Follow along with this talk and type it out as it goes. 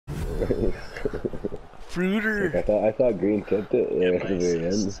Fruiter. Like I thought Green tipped it at the very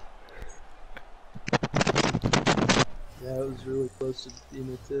end. Yeah, it was really close to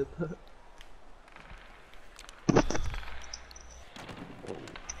being a tip.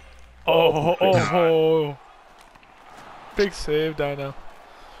 Oh. Big save, Dino.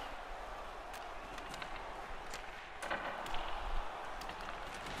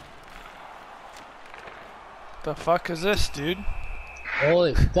 The fuck is this, dude?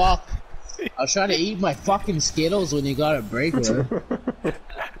 Holy fuck. I was trying to eat my fucking Skittles when you got a breakaway.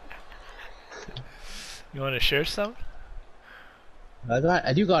 You want to share some?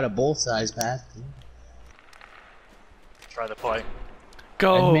 I do got a bowl size pack. Try the play.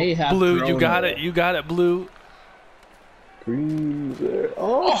 Go, may have Blue. You got thrown it. You got it, Blue. Green there.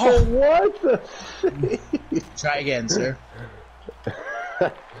 Oh, what the? Try again, sir.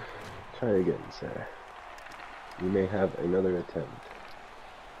 Try again, sir. You may have another attempt.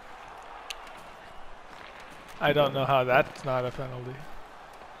 I don't know how that's not a penalty.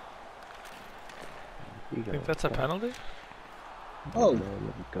 You Think that's a penalty? Oh.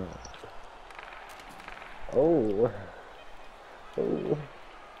 Oh. Oh.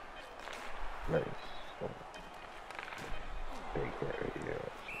 Nice. Oh. Big hit right here.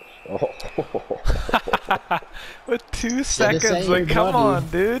 Oh. With 2 seconds, like, come buddy. on,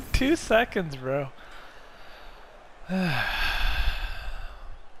 dude. 2 seconds, bro.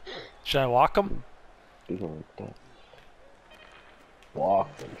 Should I walk him? Walk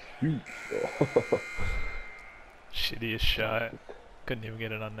and shoot. Shittiest shot. Couldn't even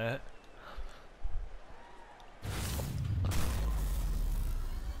get it on net.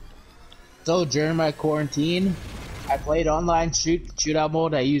 So during my quarantine, I played online shootout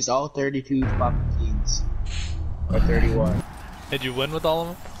mode. I used all 32 fucking teams. Or 31. Did you win with all of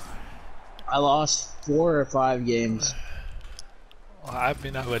them? I lost 4 or 5 games. Well, I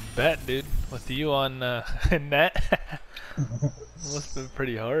mean, I would bet, dude. With you on net, must have been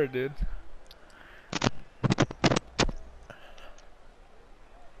pretty hard, dude.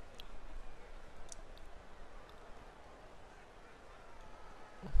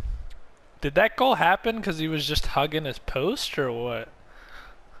 Did that goal happen because he was just hugging his post, or what?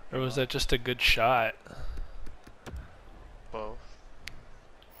 Or was that just a good shot? Both.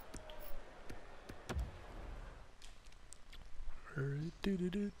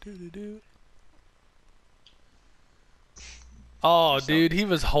 Oh, dude, he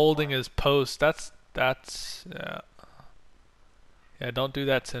was holding his post. That's yeah. Yeah, don't do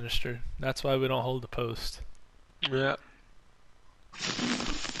that, Sinister. That's why we don't hold the post. Yeah.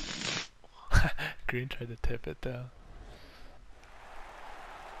 Green tried to tip it though.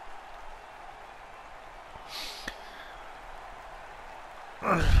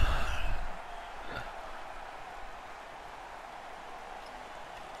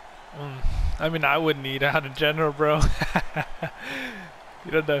 I mean, I wouldn't eat out in general, bro.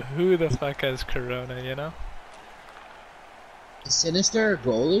 You don't know who the fuck has corona, you know? Sinister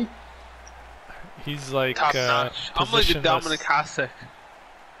goalie? He's like, Top notch. I'm like a positionless. Dominic Hasek.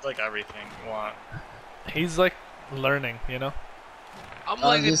 Like everything you want. He's like learning, you know? I'm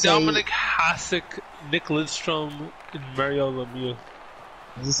like a just say- Dominic Hasek, Nick Lidstrom, and Mario Lemieux.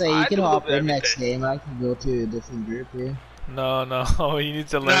 I was gonna say, you I can do a hop little bit in of next game. I can go to a different group here. No, you need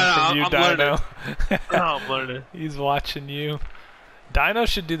to learn No, from you, I'm Dino. No, I'm learning. He's watching you. Dino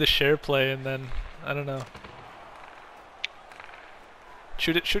should do the share play and then, I don't know.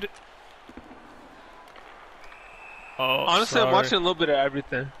 Shoot it, shoot it. Oh, Honestly, sorry. I'm watching a little bit of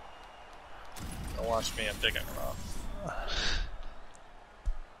everything. Don't watch me, I'm digging rough.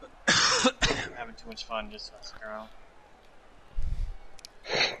 I'm having too much fun just messing around.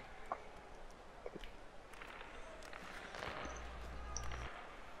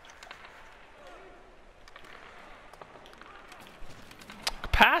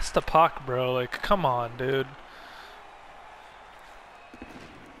 Pass the puck, bro. Like, come on, dude.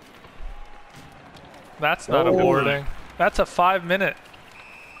 That's not a boarding. That's a 5-minute.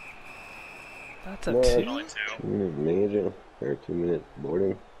 That's a 2. Only 2. 2 minute major or 2 minute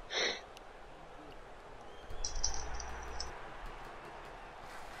boarding.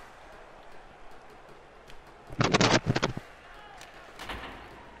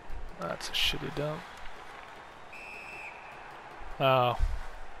 That's a shitty dump. Oh.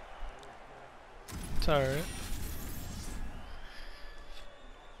 It's alright.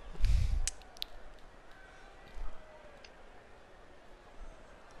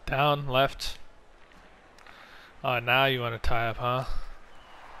 Down, left. Oh, now you want to tie up, huh?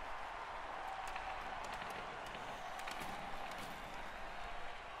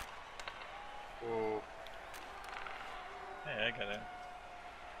 Ooh. Hey, I got it.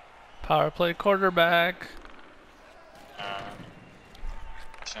 Power play quarterback.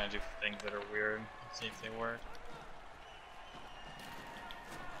 Trying to do things that are weird and see if they work.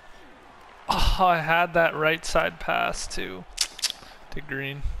 Oh, I had that right side pass to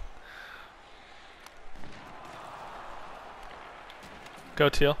Green. Go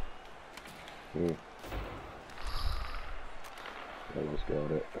Teal. Yellow's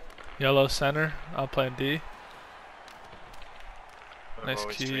got it. Yellow center. I'll play D. But Nice I've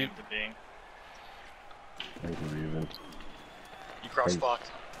always keep. dreamed of being. Thank you, even. You cross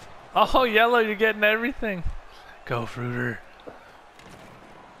blocked. Oh, yellow, you're getting everything. Go Fruiter.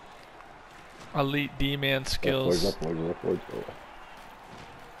 Elite D-man skills. Upwards.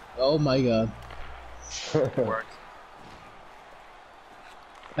 Oh my god. Worked.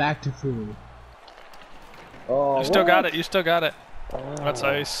 Back to food. Oh, You still what? got it. You still got it. Oh. That's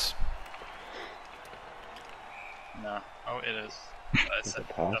ice. No. Oh, it is. It's I a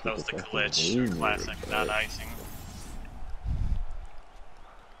thought that was the possible glitch. fucking Classic, weird, not right? icing.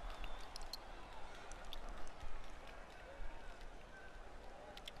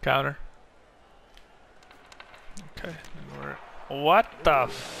 Counter. Okay. What the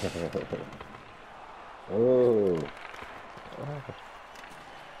f... Oh.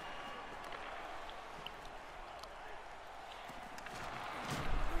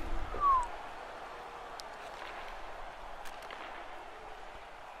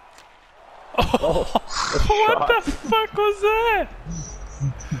 What the fuck was that?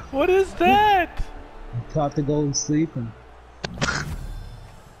 What is that? Caught the goal sleeping.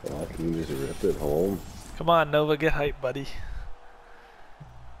 Oh, can you just rip it home? Come on, Nova, get hype, buddy.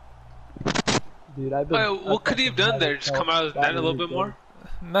 Dude, I've been. What could he have done there? Just come out of the net a little bit more?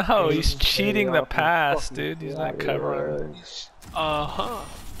 No, he's Carry cheating the off my pass, fucking dude. He's flag. not covering. Uh-huh.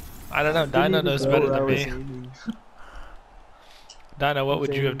 I don't know. Didn't Dino even knows know better where I than was me. aiming. Dino, what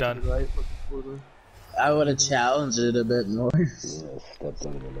would you have Aiming to done? the right, looking for the- I would have challenged it a bit more. Yeah, stepped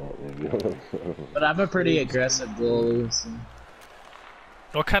under the net, maybe. But I'm a pretty aggressive goalie. So.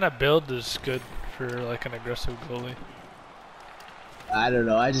 What kind of build is good for like an aggressive goalie? I don't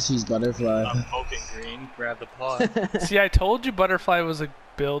know. I just use butterfly. I'm poking green. Grab the pot. See, I told you Butterfly was a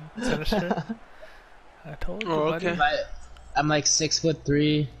build finisher. I told you, Oh, buddy. okay. I'm like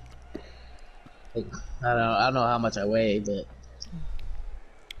 6'3". Like, I don't know how much I weigh, but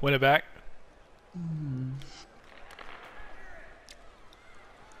Win it back.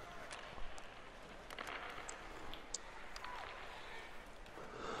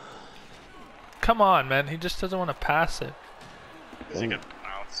 Come on, man. He just doesn't want to pass it. Because you could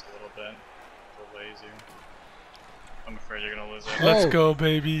bounce a little bit. Delays you. I'm afraid you're gonna lose it. Let's Oh. go,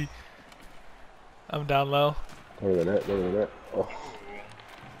 baby. I'm down low. Over the net, over the net. Oh,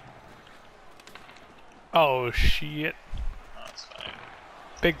 Oh, shit. Oh, that's fine.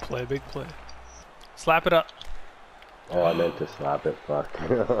 Big play, big play. Slap it up. oh, I meant to slap it, fuck.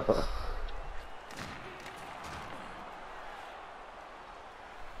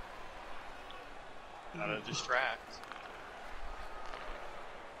 How to distract.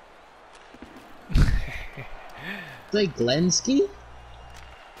 like Glensky.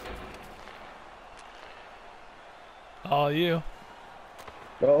 All you.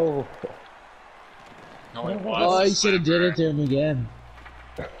 Oh, No, it Oh, was. you should have did it to him again.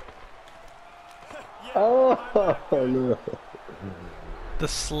 oh, no. The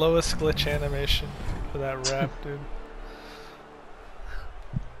slowest glitch animation for that rap, dude.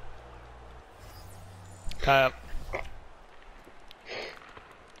 Tie up.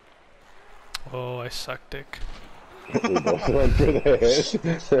 Oh, I suck dick. We both went for the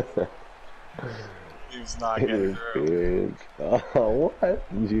hit. He was not getting through. Big. Oh, what?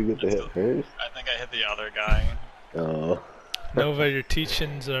 Did you get the hit first? I think I hit the other guy. Oh. Nova, your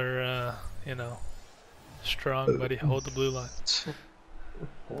teachings are, you know, strong, buddy. Hold the blue line.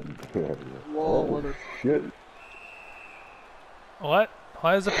 Whoa, Oh, what a shit. What?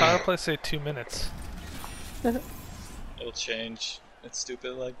 Why does the power play say 2 minutes? It'll change. It's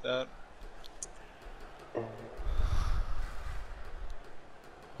stupid like that.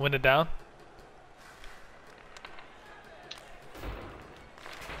 Win it down?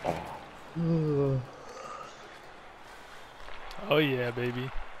 Oh yeah, baby.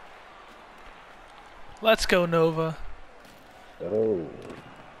 Let's go, Nova. Oh.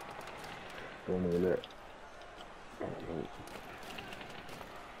 Going over there.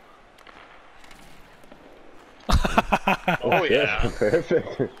 Oh yeah.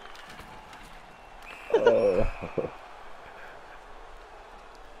 Perfect. Oh.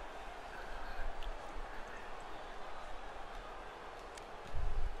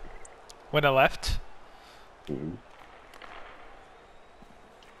 Win it left? Mhm.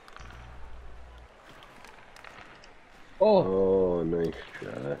 Oh, Oh, nice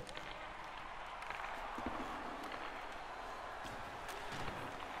try.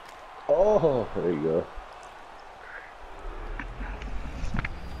 Oh, there you go.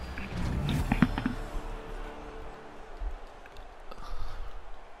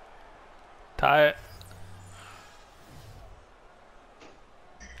 Tie it.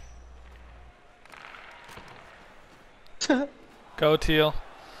 Go teal.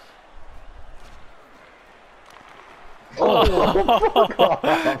 Oh,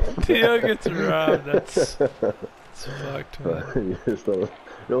 Teal gets robbed. That's fucked, man. Just a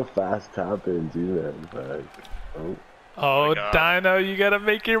real fast tap in too, man. Fuck. Oh. Oh, God. Dino, you gotta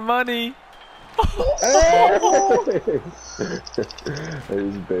make your money. I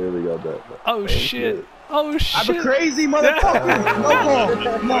just barely got that. Oh shit. Oh I'm shit. a crazy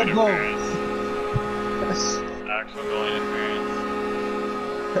motherfucker. No go. Actual goal interference.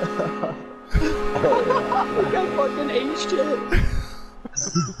 Look, I fucking ate shit.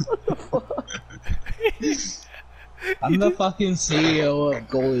 I'm the fucking CEO of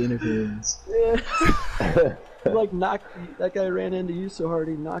goalie interference. Yeah. Like knocked that guy ran into you so hard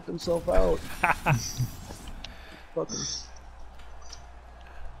he knocked himself out. Fucking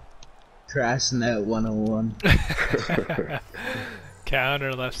Crashing that 101.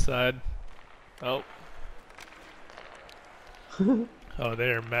 Counter left side. Oh. Oh,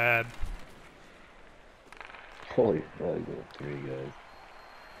 they're mad. Holy fuck, that's pretty good.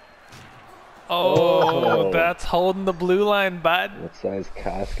 Oh, Oh. that's holding the blue line, bud. What size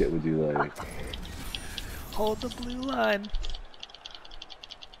casket would you like? Hold the blue line.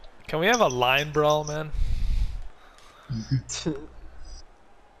 Can we have a line brawl, man?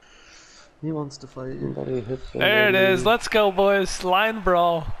 he wants to fight you. Somebody hit There it somebody. is. Let's go, boys. Line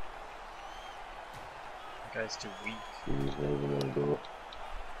brawl. That guy's too weak. He's not even gonna go.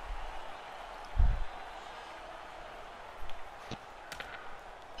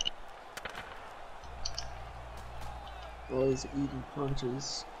 Always eating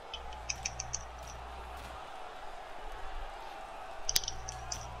punches.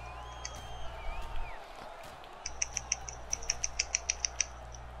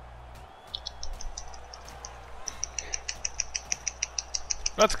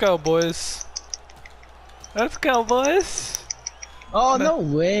 Let's go, boys. Let's go, boys. Oh, no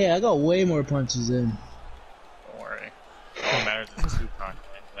way. I got way more punches in. Don't worry. All that matters is 2 punch,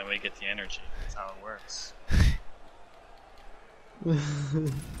 and then we get the energy. That's how it works.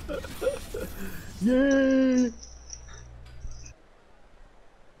 Yay!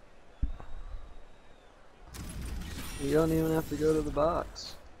 You don't even have to go to the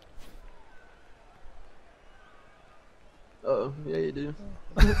box. Oh, yeah, you do.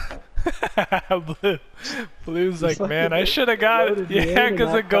 Blue. Blue's like, man, I should have got it. Loaded me in Yeah, in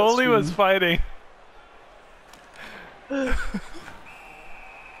because the that goalie was cutscene. fighting.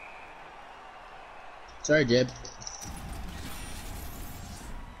 Sorry, Jib.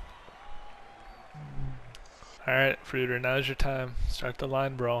 Alright, Fruiter, now's your time. Start the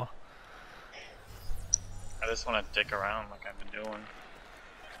line brawl. I just want to dick around like I've been doing.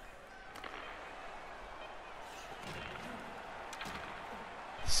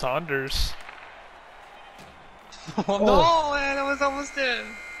 Saunders. Oh no, man, I was almost in.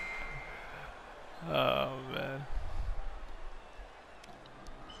 Oh, man.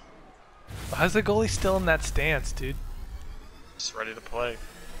 How's the goalie still in that stance, dude? Just ready to play.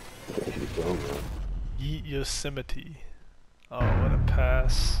 There you go, man. Yeet Yosemite. Oh, what a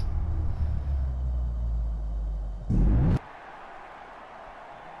pass.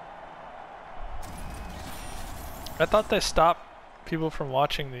 I thought they stopped people from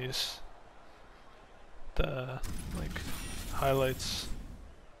watching these. The, like, highlights.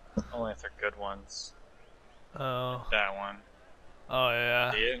 Only if they're good ones. Oh. That one. Oh,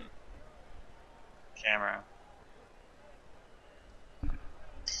 yeah. See it? Camera.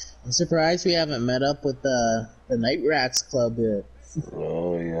 I'm surprised we haven't met up with the Night Rats Club yet.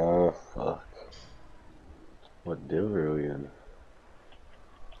 Oh yeah, fuck. What div are we in?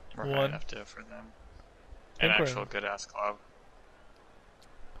 We're One. high enough to for them. I An think we're actual in. good ass club.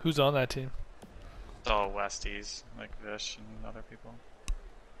 Who's on that team? It's all Westies, like Vish and other people.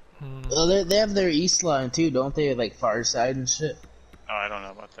 Hmm. Well, they have their East line too, don't they? Like Far Side and shit. Oh, I don't know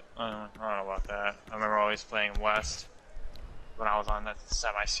about that. I don't know about that. I remember always playing West. When I was on that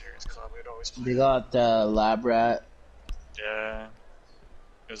semi-serious club, we'd always play. They got Lab Rat. Yeah.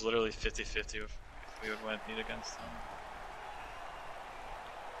 It was literally 50-50 if we would win meet against them.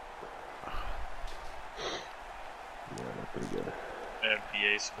 Yeah, that's pretty good. They have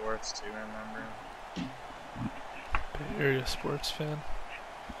BA Sports too, I remember. Bay Area sports fan.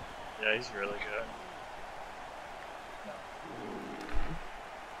 Yeah, he's really good. No,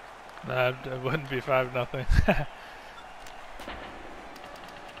 Nah, it wouldn't be 5-0.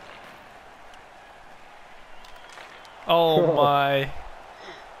 Oh my.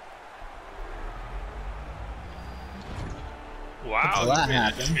 Wow, Until you that ran a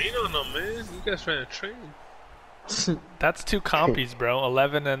happened. train on them, man. You guys ran a train. That's 2 compies, bro.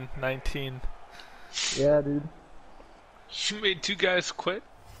 11 and 19. Yeah, dude. You made 2 guys quit?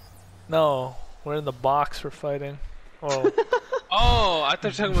 No, we're in the box. We're fighting. Oh. Oh, I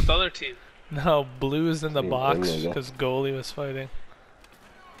thought you were talking about the other team. No, Blue's in the Same box thing, I guess. because goalie was fighting.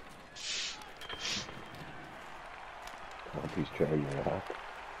 He's trying to rock.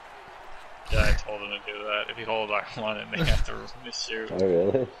 Yeah, I told him to do that. If you hold R1 and they have to shoot. Oh,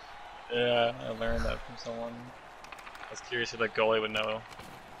 really? Yeah, I learned that from someone. I was curious if the goalie would know.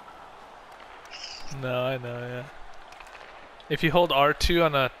 No, I know, yeah. If you hold R2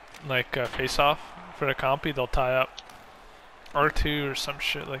 on a face-off for a compy, they'll tie up. R2 or some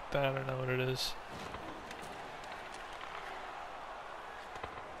shit like that. I don't know what it is.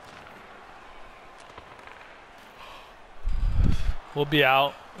 We'll be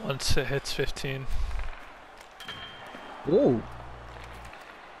out once it hits 15. Ooh.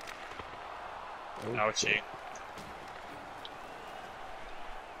 Ouchie.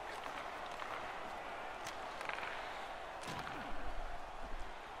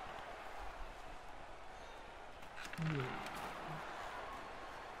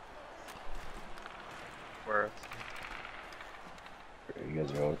 Worth. You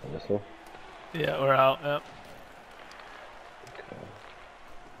guys are out on this one? Yeah, we're out. Yep. Okay.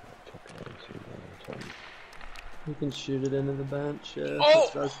 Check it out and see one more time. You can shoot it into the bench. Yeah, Oh!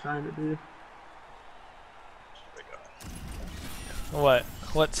 that's what I was trying to do. What?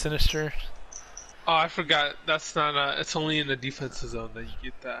 What Sinister? Oh, I forgot. That's not. It's only in the defensive zone that you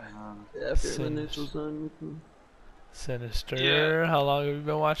get that. Yeah, if you're in the Sinister. neutral zone, you can. Sinister. Yeah. How long have you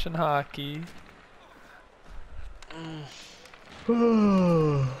been watching hockey? I don't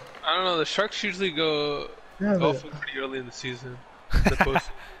know. The Sharks usually go golfing pretty early in the season. The post.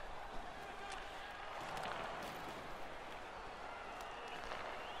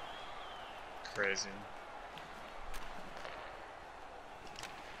 Crazy.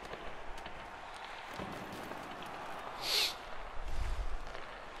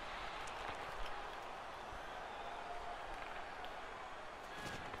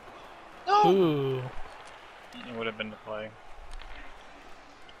 Ooh. It would have been the play.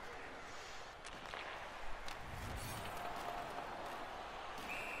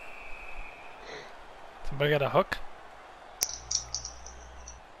 Somebody got a hook?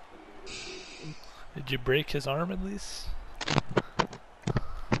 Did you break his arm at least?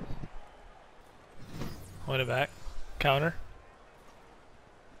 Went it back. Counter.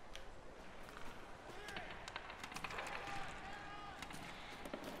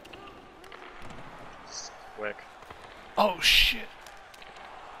 Quick. Oh shit.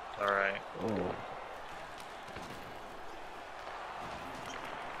 Alright. Oh.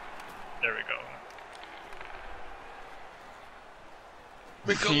 There we go.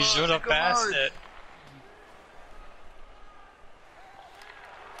 Make a You lot, should have make a passed lot. it.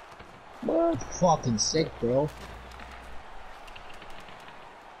 What? Fucking sick, bro.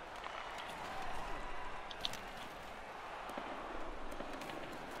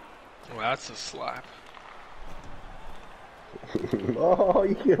 Well, that's a slap. Oh,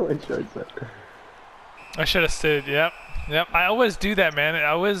 you get one short set. I should have stayed. Yep. Yep. I always do that, man. I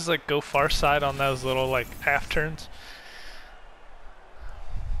always like go far side on those little like half turns.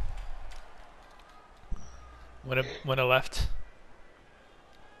 When it left.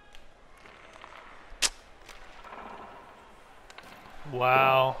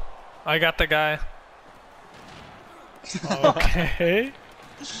 Wow. I got the guy. Okay.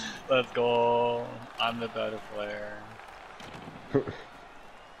 Let's go. I'm the better player.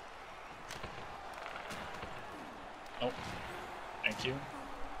 Oh. Thank you.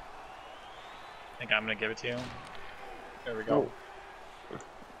 I think I'm gonna give it to you. There we go.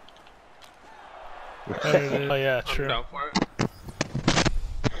 There it is. Oh yeah, I'm true. down for it.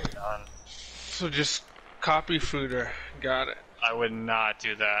 Done. So just copy Fruiter. Got it. I would not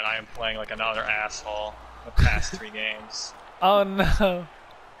do that. I am playing like another asshole the past 3 games. Oh no.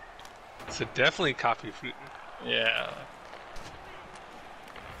 So definitely copy Fruiter. Yeah.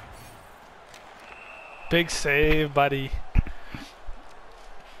 Big save, buddy.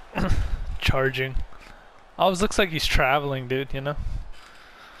 Charging. Always looks like he's traveling, dude, you know?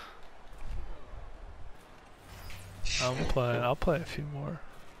 I'll play a few more.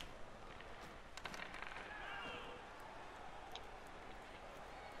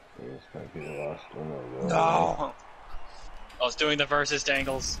 This might be the last one. No! I was doing the versus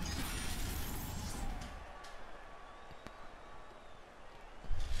dangles.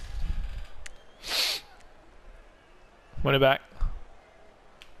 Win it back.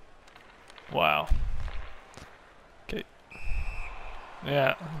 Wow. Okay.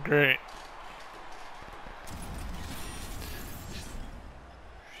 Yeah, great.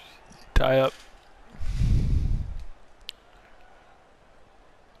 Tie up.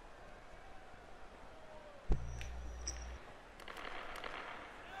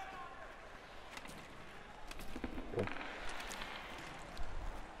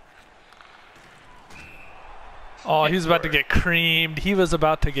 Oh, he was about to get creamed. He was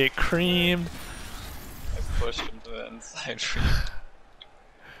about to get creamed. I pushed him to the inside.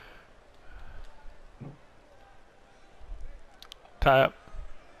 Tie up.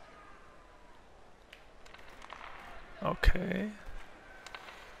 Okay.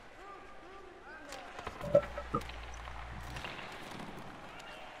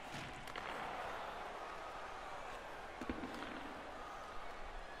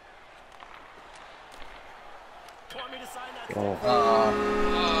 Oh,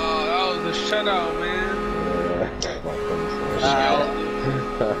 Oh, that was a shutout, man.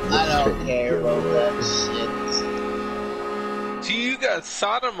 I don't care about that shit. Gee, you got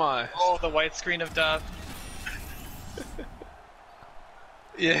sodomized. Oh, the white screen of death.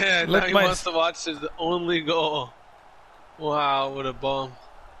 Yeah, Look, now he wants to watch his only goal. Wow, what a bum.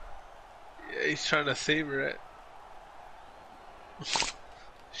 Yeah, he's trying to savor it.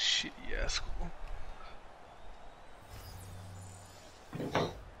 Shitty ass goal.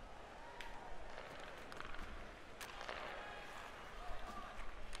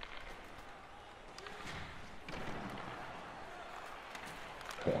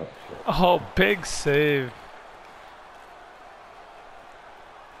 Oh, big save.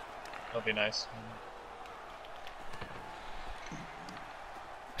 That'll be nice.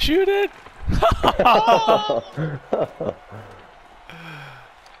 Shoot it!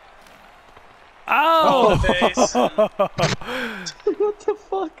 Ow! Face. What the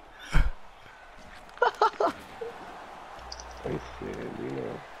fuck?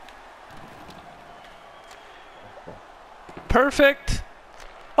 Perfect!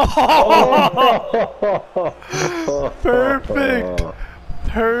 Oh! Perfect!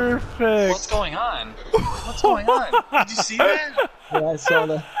 Perfect! What's going on? What's going on? Did you see that? Yeah, I saw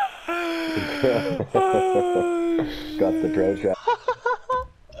that. got the treasure.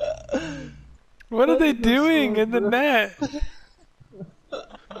 What are they doing in the net?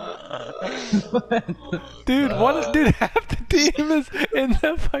 Dude, dude, half the team is in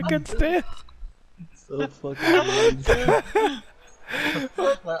the fucking stand. So fucking lame.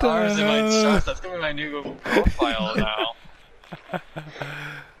 My arms in my chest. That's gonna be my new profile now.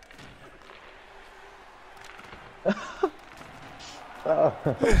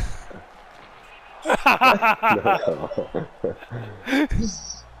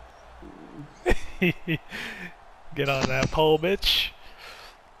 Get on that pole, bitch.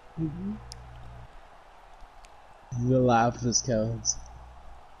 The laugh just counts.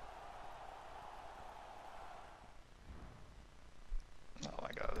 Oh my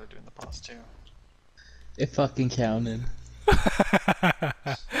god, they're doing the pause too. It fucking counted.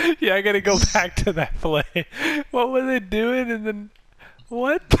 Yeah, I gotta go back to that play. What were they doing? And then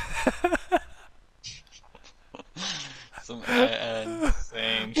what? Some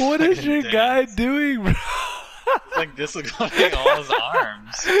insane. What is fucking your dance. guy doing, bro? It's like dislocating all his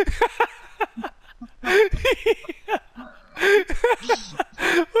arms.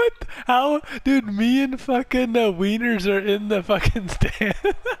 What? How? Dude, me and fucking Wieners are in the fucking stand.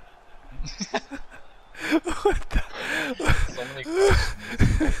 What the? So many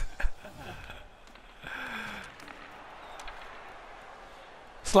questions.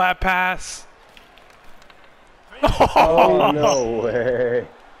 Slap pass. Oh, no way.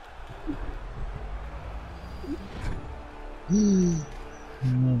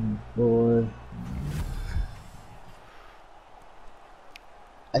 Boy.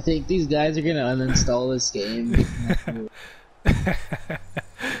 I think these guys are gonna uninstall this game.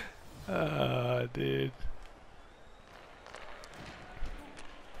 Dude.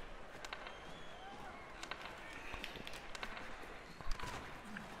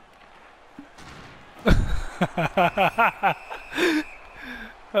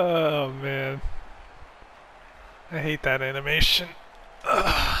 Oh man, I hate that animation.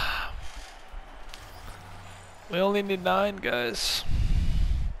 We only need 9 guys.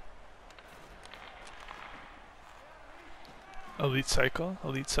 Elite cycle,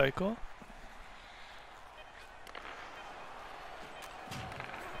 elite cycle.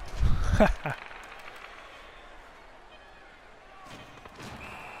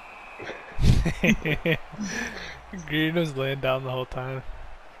 Green was laying down the whole time.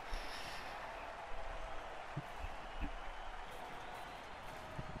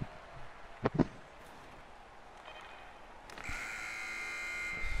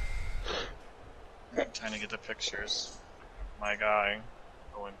 trying to get the pictures. My guy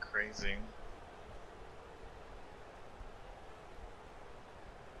going crazy.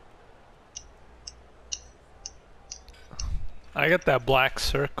 I got that black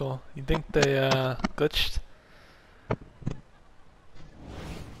circle. You think they glitched?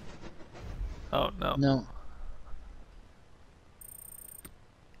 Oh no. No.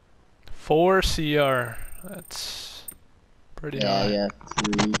 4 CR. That's pretty high. Yeah,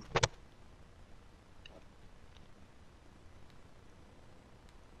 3.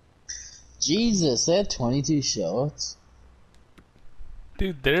 Jesus, they had 22 shots.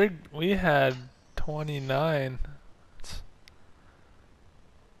 Dude, we had 29.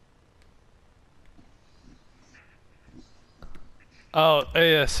 Oh,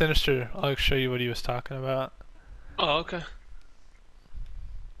 yeah, Sinister. I'll show you what he was talking about. Oh, okay. You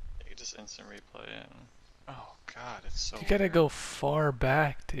can just instant replay it. Oh god, it's so You gotta weird. go far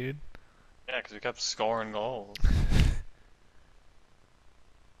back, dude. Yeah, because we kept scoring goals.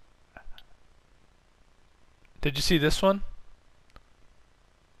 Did you see this one?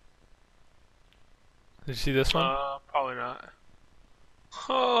 Did you see this one? Probably not.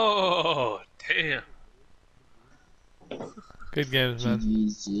 Oh, damn. Good games, man.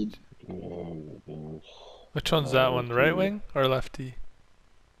 GG's, dude. Which one's that one? The right wing or lefty?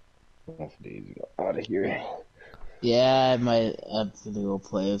 Days out of here. Yeah, I'm gonna go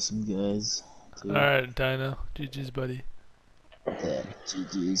play with some guys. Too. Alright, Dino. GG's, buddy. Yeah,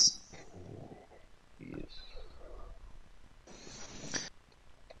 GG's. Yes.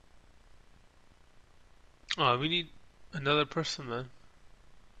 Oh, we need another person then.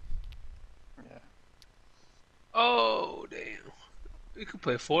 Yeah. Oh, damn. We could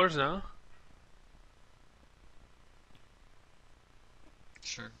play 4s now.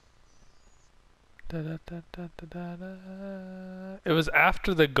 Sure. It was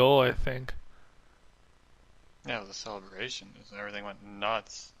after the goal, I think. Yeah, it was a celebration. Everything went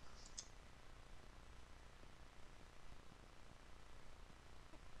nuts.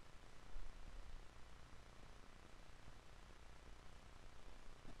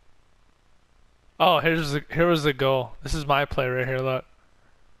 Oh, here was the goal. This is my play right here, look.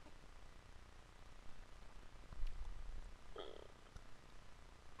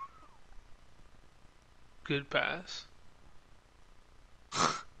 Good pass.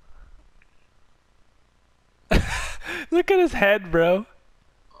 Look at his head, bro.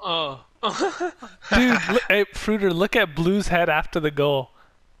 Oh. Dude, hey, Fruiter, look at Blue's head after the goal.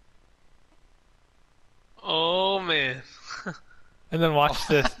 Oh, man. And then watch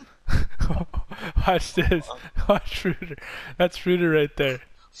this. Watch this. Watch Fruiter. That's Fruiter right there.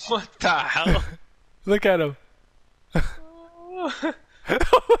 What the hell? Look at him. Is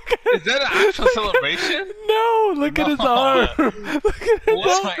that an actual celebration? No, look at his arm. Look at his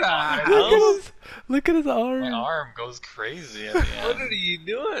What the arm. hell? Look at his arm. My arm goes crazy at the What end. are you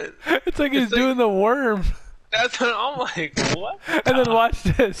doing? It's like he's It's like- doing the worm. That's what I'm like, what? And then watch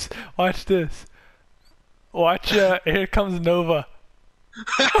this. Watch this. Watch, here comes Nova.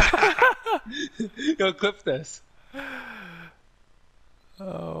 Go clip this.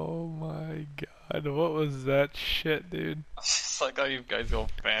 Oh my god, what was that shit, dude? It's like how you guys go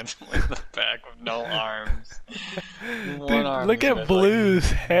phantom in the back with no arms. One Dude, arm look is at missing.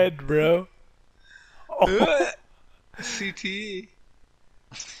 Blue's head, bro. Oh, CTE.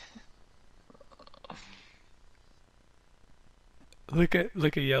 look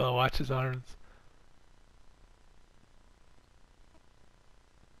at Yellow, watch his arms.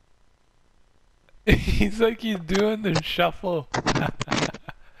 He's like he's doing the shuffle.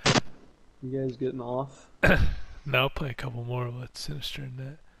 You guys getting off? No, I'll play a couple more with Sinister in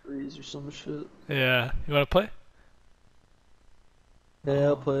that. Freeze or some shit. Yeah, you wanna play? Yeah,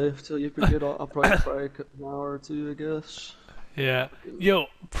 I'll play till you forget. I'll probably try an hour or two, I guess. Yeah. Yo,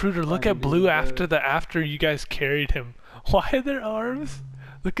 Fruiter, look at Blue after you guys carried him. Why are there arms?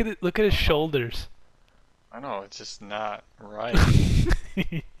 Look at it. Look at his shoulders. I know, it's just not right.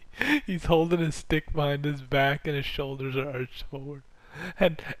 He's holding his stick behind his back and his shoulders are arched forward.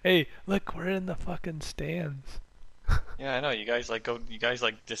 And hey, look, we're in the fucking stands. Yeah, I know. You guys like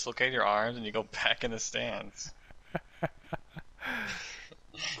dislocate your arms and you go back in the stands.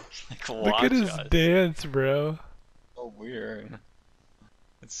 Like, Look at his us. dance, bro. So weird.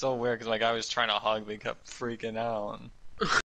 It's so weird because my guy was trying to hug, but he kept freaking out.